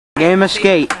Game of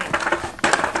skate.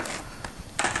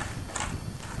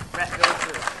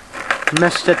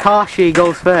 Mr. Tashi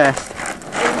goes first.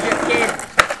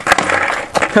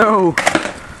 Oh,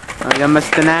 I got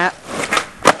Mr. Nat.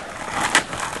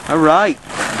 Alright.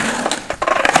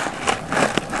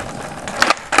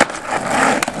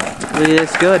 Look at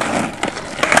this, good.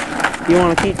 You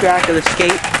want to keep track of the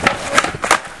skate?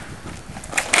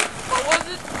 What was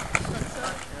it?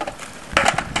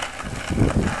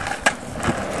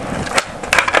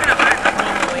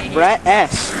 Brett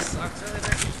S.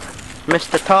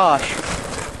 Mr. Tosh.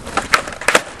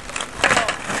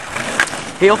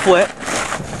 Heel flip.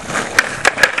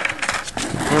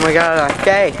 And we got a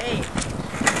K.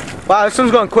 Wow, this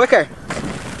one's going quicker.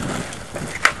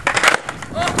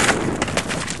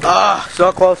 Ah,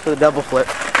 so close for the double flip.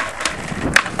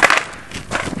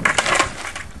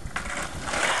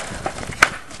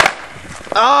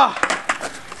 Ah!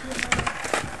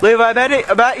 Levi, I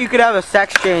bet you could have a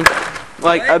sex change.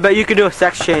 Like, I bet you could do a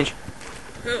sex change.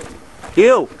 Who?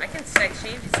 You. I can sex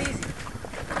change, it's easy.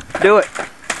 Do it.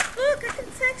 Look, I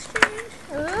can sex change.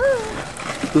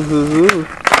 Ooh.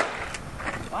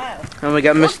 Wow. And we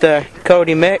got Mr.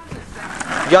 Cody Mick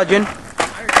judging.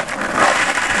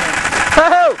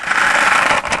 Oh!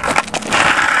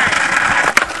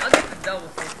 I'll get the double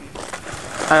 50.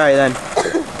 Alright then.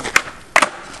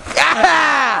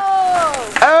 Ah!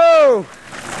 Oh! Oh!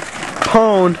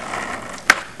 Pwned.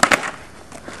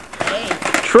 A.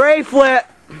 Tray flip.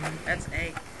 That's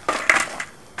A.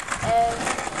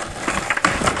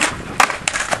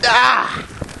 Ah!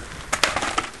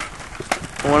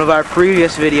 One of our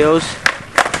previous videos,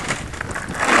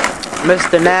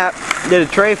 Mr. Nap did a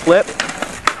tray flip.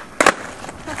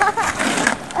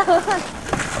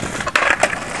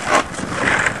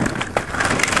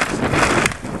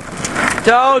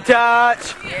 Toe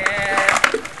touch. Yeah.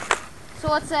 So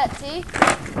what's that, T?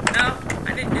 No,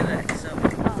 I didn't do that, so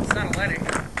it's not a letter.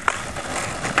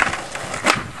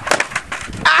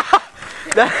 Ah!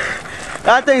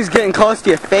 That thing's getting close to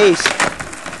your face.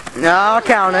 No, I'll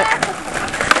count it.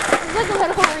 Look a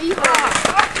little evil.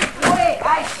 Wait,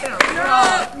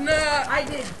 no, I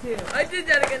did too. I did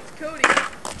that against Cody.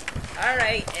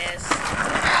 Alright, S.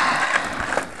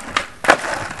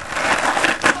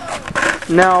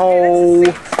 No.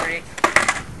 Okay, that's the same trick.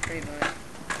 Pretty much.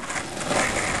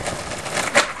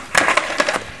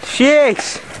 Jeez.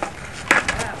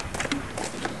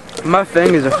 My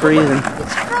fingers are freezing.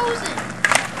 It's frozen.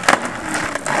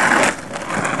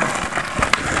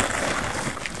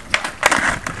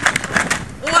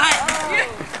 What?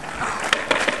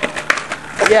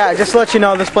 Yeah, just to let you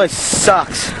know, this place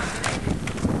sucks.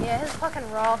 Yeah, there's fucking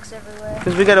rocks everywhere.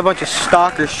 Because we got a bunch of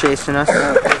stalkers chasing us.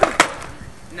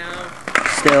 No.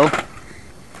 Still.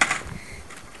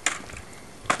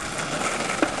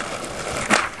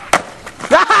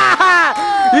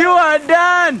 You are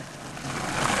done!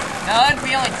 No, that'd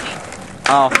be only T.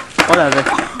 Oh, whatever.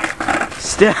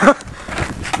 Still.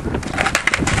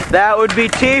 That would be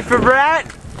T for Brett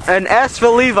and S for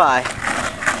Levi.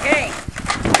 Okay.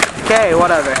 Okay,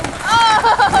 whatever.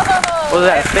 Oh! What was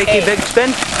that, a fakey big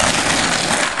spin?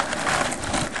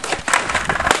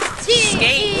 T.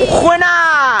 Skate. Winner!